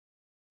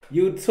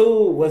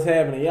YouTube, what's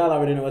happening? Y'all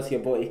already know it's your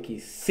boy Icky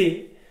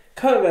C.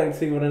 Coming back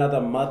to you with another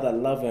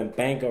mother-loving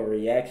banger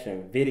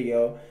reaction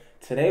video.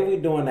 Today we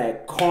doing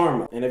that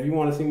Karma. And if you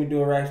want to see me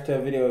do a reaction to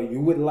a video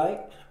you would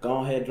like,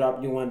 go ahead,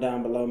 drop you one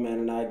down below, man,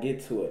 and I'll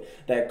get to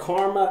it. That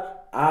Karma,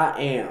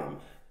 I Am.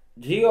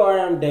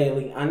 GRM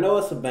Daily. I know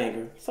it's a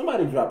banger.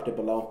 Somebody dropped it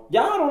below.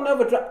 Y'all don't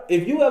never drop.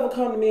 If you ever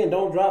come to me and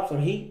don't drop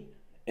some heat,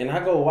 and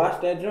I go watch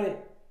that joint,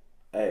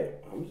 hey,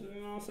 I'm just,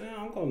 you know what I'm saying?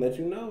 I'm going to let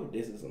you know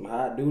this is some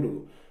hot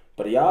doo-doo.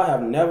 But y'all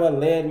have never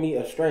led me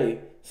astray,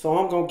 so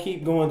I'm going to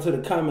keep going to the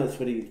comments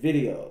for these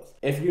videos.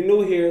 If you're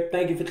new here,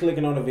 thank you for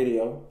clicking on the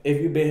video.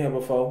 If you've been here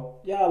before,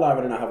 y'all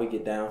already know how we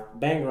get down.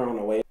 Banger on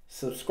the way.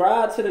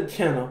 Subscribe to the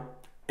channel,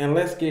 and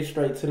let's get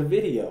straight to the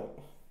video.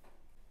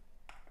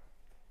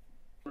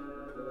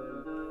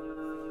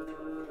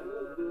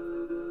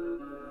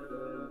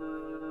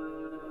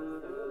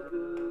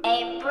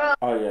 Hey, bro.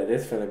 Oh yeah,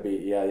 this finna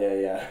be,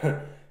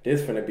 yeah.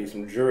 This finna be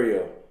some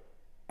drill.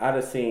 I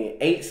done seen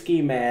 8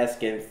 ski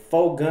masks and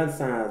 4 gun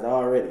signs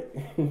already.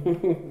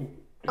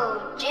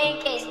 Oh,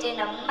 JK's doing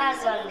a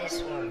maz on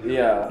this one.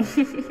 Yeah.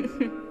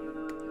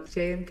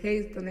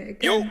 JMK's done it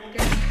again.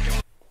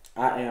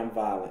 I am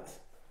violence.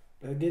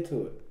 Let's get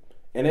to it.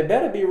 And it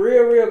better be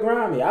real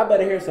grimy. I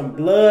better hear some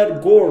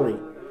blood gory.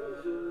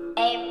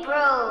 Hey,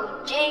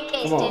 bro,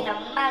 JK's doing a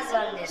maz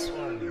on this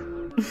one.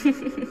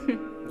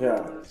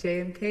 Yeah.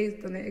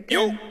 JMK's done it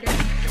again.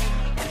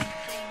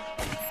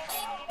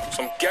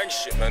 Some gang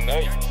shit, man.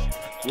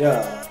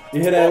 Yeah.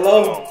 You hear that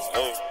low?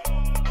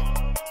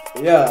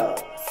 Yeah.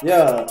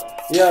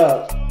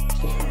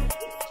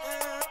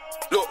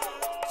 Look,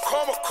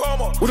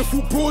 karma. With a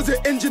full bros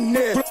and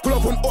engineer. Pull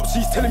up on ops,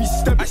 he's telling me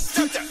stab it.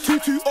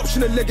 Two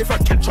option a leg if I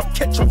catch up,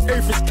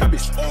 everything's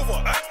cabbage.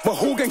 Over. My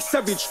whole gang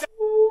savage.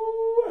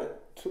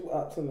 What? 2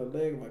 ops in the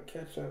leg of a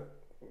ketchup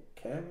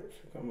cabbage?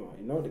 Come on.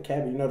 You know the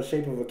cabbage, you know the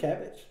shape of a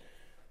cabbage?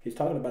 He's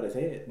talking about his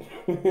head.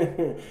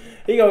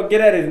 He gonna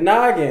get at his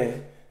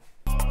noggin.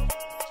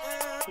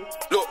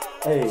 Look,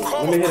 hey,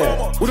 let me hear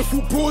that. With a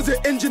full bros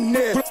and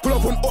engineer. Pull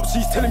up on ops,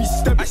 he's telling me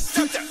stab it.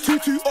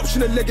 Two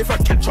option a leg if I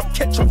catch up,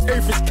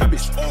 everything's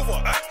cabbage.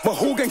 Over. My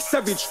whole gang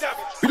savage.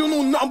 We don't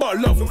know nothing about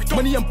love.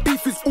 Money and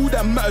beef is all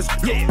that matters.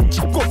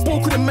 Look, got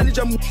ball couldn't manage,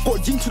 and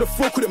got ying to the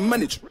floor couldn't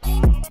manage.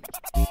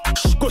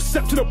 Got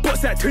slapped to the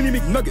box like Tony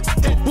McNuggets.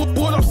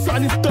 Ball up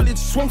something in dullage,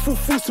 swung full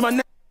force to my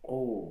neck.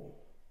 Oh,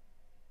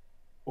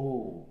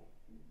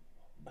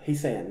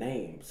 he's saying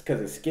names because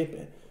it's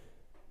skipping.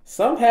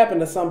 Something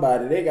happened to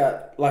somebody. They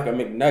got like a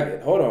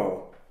McNugget. Hold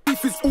on.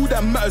 Beef is all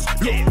that matters.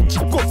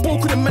 Got ball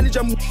couldn't manage,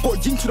 and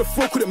got ying to the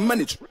floor couldn't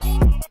manage.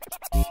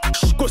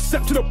 Got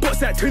slapped to the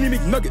box like Tony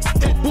McNuggets.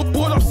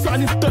 Ball up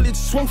something in dullage,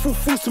 swung full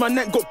force to my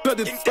neck, got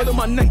blooded. Blood on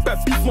my neck,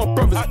 back beef my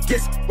brothers. I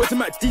guess, where's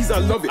my D's, I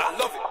love it.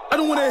 I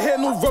don't wanna hear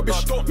no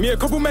rubbish. Me and a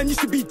couple man used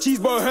to be G's,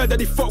 but I heard that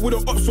they fuck with the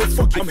ops, so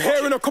fuck it. I'm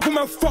hearing a couple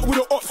man fuck with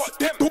the ops.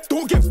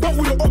 Don't get fucked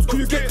with the ops, cause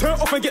you get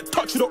turned off and get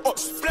touched with the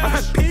ops. I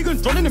had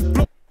pagans running in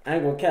block. I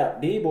ain't gonna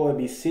cap. D-boy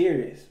be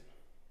serious.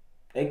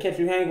 They catch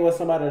you hanging with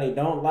somebody they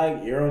don't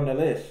like, you're on the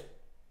list.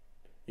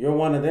 You're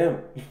one of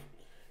them.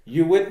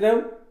 You with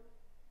them,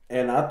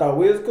 and I thought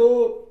we was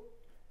cool,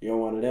 you're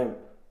one of them.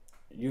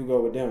 You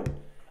go with them.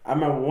 I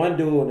remember one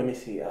dude, let me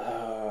see,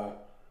 I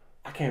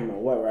can't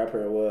remember what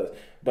rapper it was,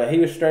 but he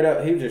was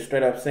just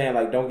straight up saying,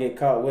 like, don't get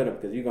caught with him,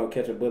 because you're going to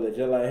catch a bullet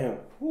just like him.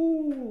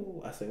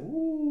 Woo. I said,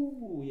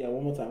 woo. Yeah,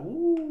 one more time.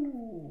 Woo.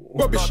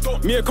 Rubbish.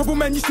 Me and a couple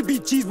man used to be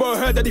G's, but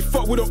I heard that they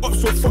fuck with the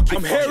ops, so fuck it.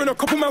 I'm hearing a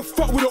couple man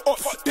fuck with the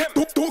ops.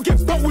 Don't get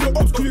fucked with the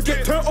ops, cause you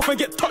get turned off and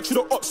get touched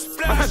with the ops.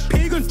 I had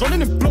pagans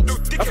running in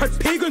blocks. I've had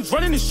pagans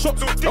running in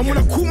shops. And when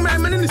I call my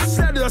man in the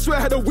sliders, I swear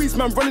I had a waste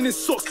man running in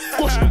socks.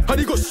 Gosh, how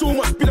they got so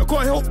much speed, I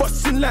can't help but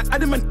sin like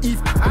Adam and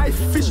Eve. I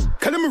fish,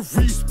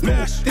 calamari.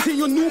 No, this ain't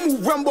your normal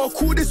Rambo,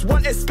 call this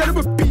one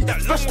Excalibur B.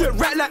 Smashed it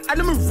right like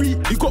Adam and Reed.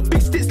 You got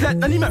big sticks like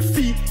Nanny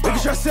McPhee.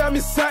 Because I say I'm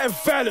inciting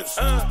violence.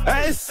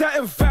 I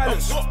inciting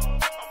violence.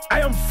 I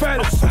am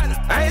violence.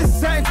 I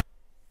inciting.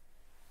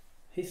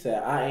 He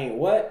said, I ain't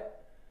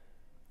what?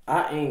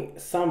 I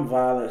ain't some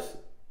violence.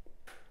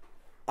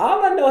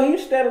 All I know,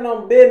 he's standing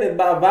on business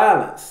by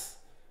violence.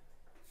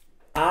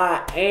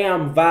 I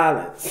am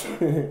violence.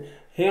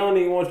 He don't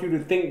even want you to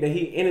think that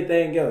he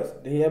anything else.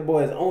 That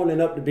boy is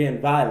owning up to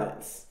being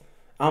violence.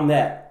 I'm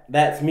that.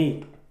 That's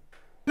me.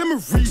 Let me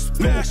read.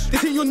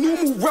 This ain't your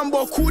normal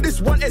Rambo, call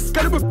this one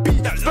Excalibur B.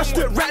 Smashed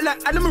it right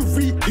like Adam and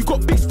Reed. You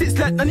got big sticks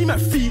like Nanny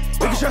McPhee.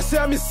 Because I say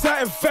I'm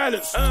inciting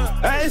violence.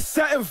 I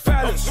inciting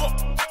violence.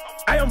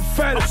 I am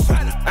violence.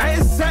 I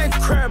inciting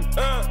crime.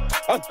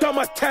 I've done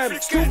my time.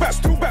 Still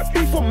back,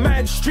 beef on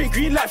man. Straight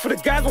green light for the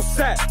guys on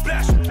site.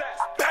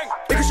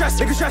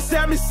 Niggas, I say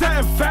I'm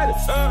inciting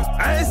violence.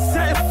 I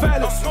inciting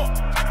violence.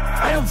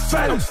 I am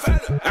violence.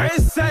 I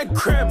inciting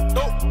crime.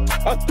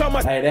 I've done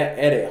my. Hey, that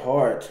edit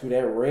hard too.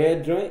 That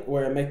red joint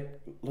where it make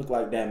look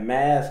like that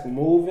mask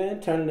moving,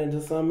 turning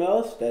into something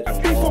else. That's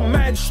beef on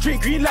man.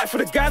 Straight green light for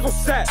the guys on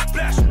site.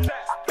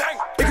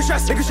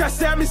 Niggas, I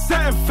say I'm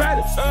inciting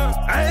violence.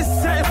 I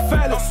inciting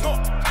violence.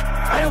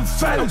 I am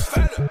valid.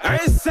 I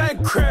ain't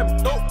saying creme.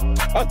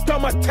 I've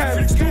done my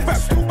time. Still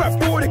back,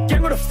 boy, the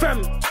gang of the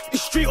fam.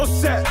 It's street or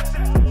set.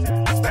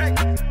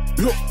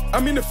 Look,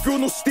 I'm in the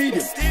field, no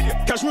stadium.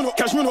 Catch me on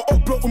the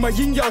up block with my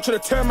yin yang trying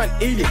to turn man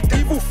alien.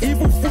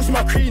 Evil thoughts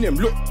my cranium.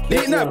 Look,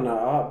 late night on the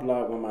up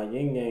block with my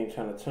yin yang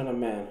trying to turn a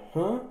man,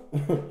 huh?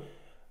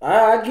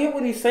 I get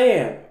what he's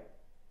saying.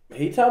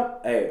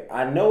 Hey,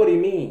 I know what he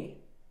mean.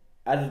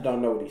 I just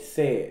don't know what he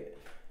said.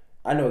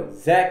 I know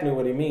exactly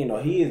what he mean,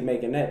 though. He is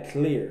making that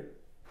clear.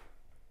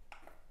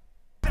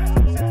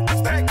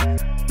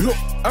 Look,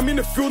 I'm in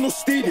the field, no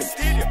stadium.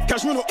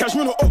 Catch me on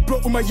the up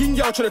block with my yin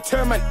yang trying to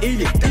turn man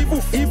alien.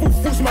 Evil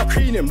thoughts my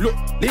cranium. Look,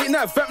 late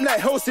night vamp like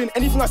Helsing.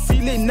 Anything I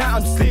see late night,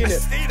 I'm slaying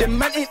it. Them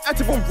man ain't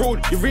active on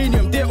road.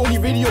 Uranium, they're only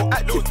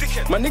radioactive.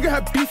 My nigga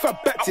had beef, I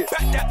backed it.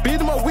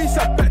 Beard in my waist,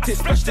 I backed it.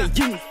 Splashed it,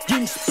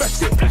 yin,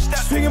 splashed it.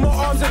 Swinging my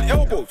arms and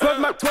elbows.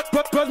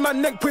 Blood my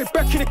neck, put it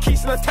back in the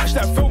case and attach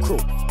that Velcro.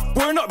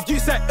 Burn up,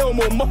 use that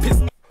Elmo,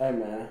 Muppets. Hey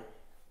man,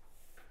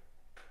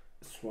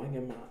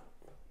 swinging my.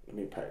 Let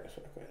me practice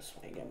real quick.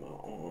 Swinging my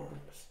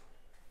arms,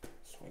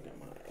 swinging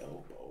my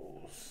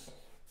elbows.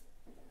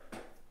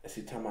 Is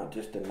he talking about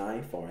just the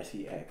knife, or is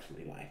he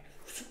actually like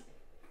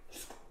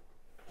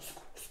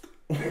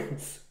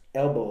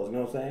elbows? You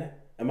know what I'm saying?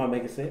 Am I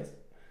making sense?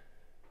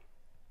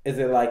 Is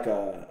it like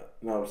a,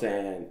 you know what I'm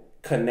saying,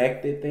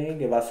 connected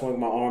thing? If I swing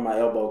my arm, my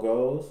elbow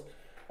goes,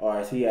 or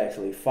is he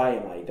actually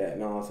fighting like that?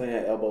 You know what I'm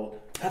saying? Elbow,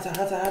 hata,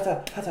 hata,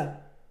 hata, hata.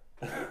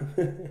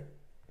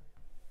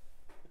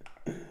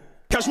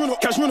 Catch me on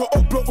the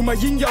up block with my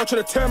yin yang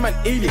trying to turn man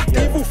alien.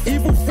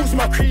 Evil thoughts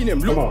my cranium.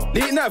 Look,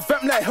 late night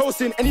vamp like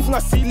Helsing. Anything I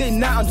see late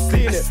night, I'm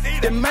slaying it.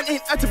 Them man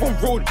ain't active on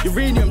road.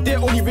 Uranium, they're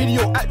only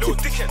radioactive.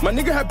 My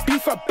nigga had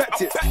beef, I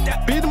backed it.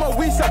 Beard in my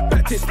waist, I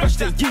backed it.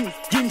 Splashed it,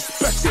 yin,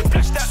 splashed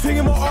it.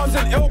 Swinging my arms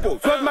and elbows.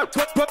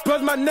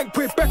 Blood my neck,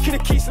 put it back in the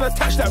case and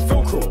attach that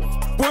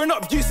Velcro. Burn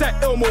up, use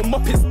that Elmo,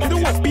 Muppets. They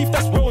don't want beef,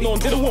 that's well known.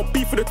 They don't want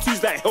beef for the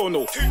twos, like hell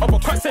no.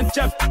 Uppercuts and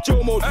jabs,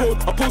 Joe mode road.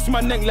 I post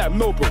my neck like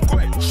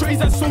Melbourne.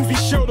 Strays and songs, we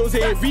shell those.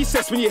 They ain't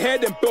recess when you hear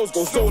them bells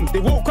go zone. They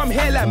won't come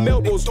here like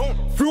Melbo's.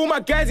 Threw all my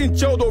guys in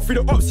jail though, free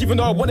the ops, even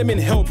though I want them in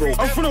hell, bro.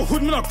 I'm from the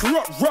hood, man, I grew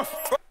up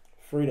rough.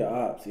 Free the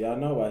ops. Y'all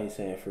know why he's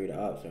saying free the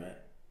ops, right?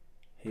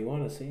 He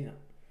want to see him.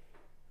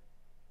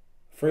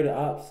 Free the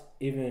ops,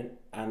 even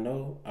I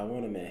know I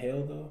want him in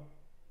hell though.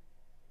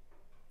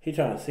 He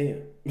trying to see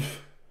him.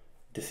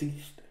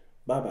 Deceased.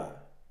 Bye-bye.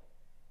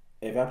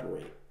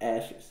 Evaporate.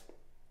 Ashes.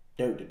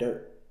 Dirt to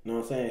dirt. You know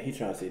what I'm saying? He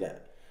trying to see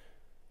that.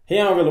 He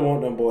don't really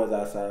want them boys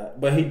outside.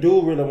 But he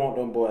do really want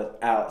them boys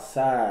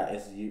outside.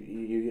 It's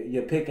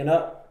you're picking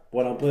up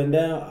what I'm putting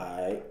down?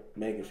 Alright.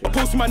 Making sure.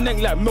 Post my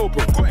neck like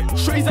Melbourne.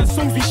 Strays and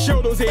songs, we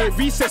shell those. They ain't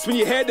recess when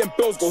you hear them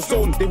bells go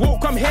zone. They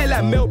won't come here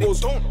like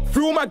Melbo's.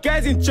 Threw all my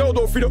guys in jail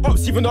though, free the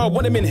ops, even though I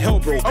want them in hell,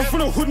 bro. I'm from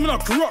the hood, man, I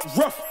grew up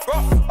rough.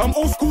 I'm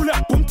old school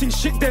like bumping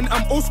shit, then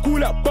I'm old school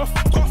like buff.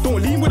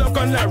 Don't lean with a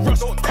gun like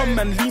Russ. Come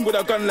and lean with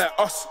a gun like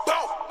us.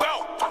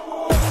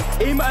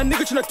 Aim at a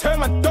nigga tryna turn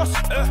my dust.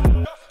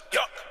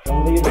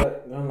 Don't leave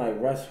a gun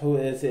like Russ. Who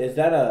is it? Is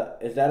that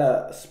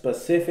a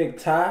specific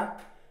tie?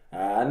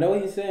 I know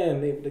he's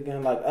saying leave the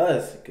gun like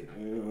us.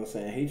 You know what I'm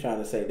saying? He trying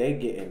to say they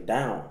getting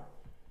down.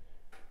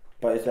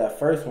 But it's that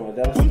first one. Is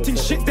that a bumping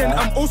shit, then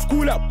I'm old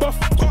school like buff.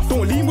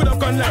 Don't lean with a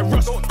gun like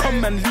Russ.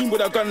 Come and lean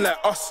with a gun like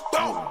us.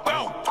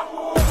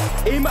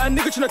 Aim at a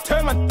nigga tryna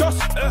turn my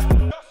dust.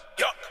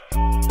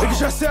 Niggas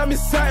try to say I'm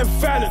inciting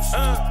violence.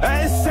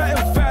 I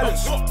inciting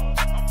violence.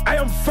 I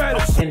am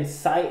violence.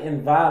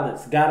 Inciting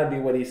violence. Gotta be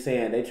what he's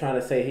saying. They trying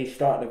to say he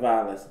start the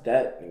violence.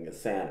 That nigga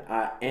saying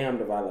I am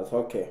the violence.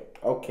 Okay.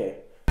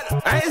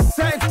 I ain't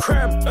saying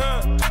crime.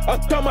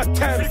 I've done my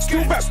time.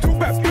 Still back,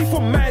 beef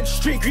on man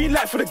street. Green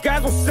light for the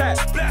guys on side.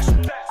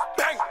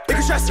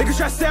 Niggas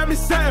try to say I'm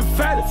inciting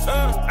violence.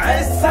 I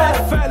ain't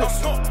inciting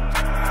violence.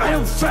 I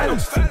am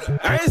violence.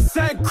 I ain't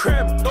saying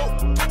crime.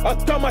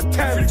 I've done my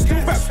time.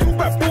 Still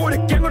back, boy, the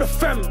gang of the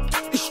fam.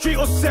 The street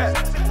on set.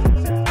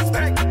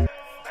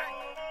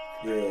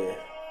 Yeah.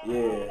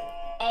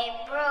 Hey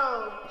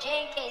bro,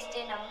 JK's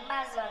done a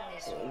muzz on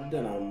this one.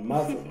 Done a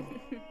muzzle.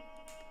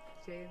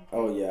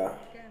 Oh yeah.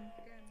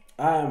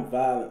 I am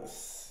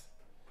violence.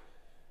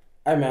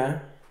 Hey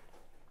man,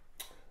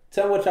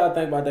 tell me what y'all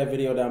think about that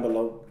video down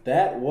below.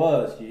 That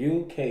was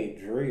UK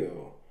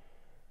Drill.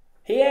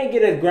 He ain't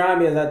get as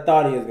grimy as I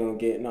thought he was gonna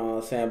get, you know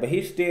what I'm saying? But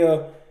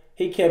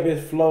he kept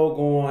his flow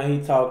going.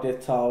 He talked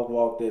this talk,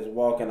 walked this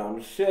walk, and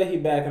I'm sure he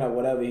backing up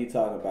whatever he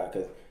talking about,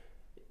 cause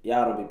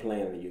y'all don't be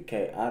playing in the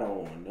UK. I don't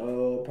want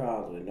no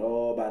problems with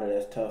nobody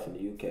that's tough in the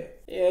UK.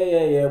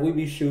 Yeah. We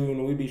be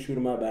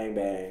shooting my bang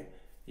bang.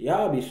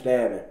 Y'all be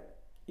stabbing.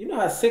 You know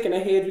how sick in the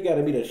head you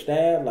gotta be to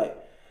stab? Like,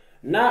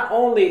 not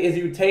only is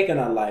you taking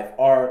a life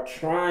or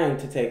trying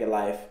to take a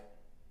life,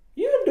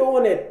 you're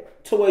doing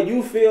it to where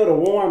you feel the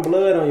warm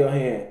blood on your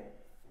hand.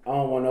 I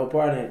don't want no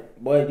part in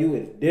it. Boy, you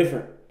is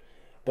different.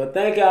 But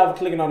thank y'all for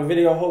clicking on the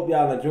video. Hope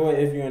y'all enjoy it.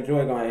 If you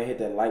enjoy, go ahead and hit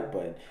that like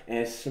button.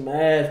 And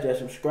smash that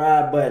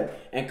subscribe button.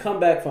 And come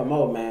back for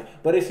more, man.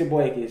 But it's your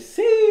boy,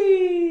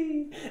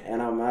 Icky.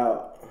 And I'm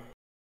out.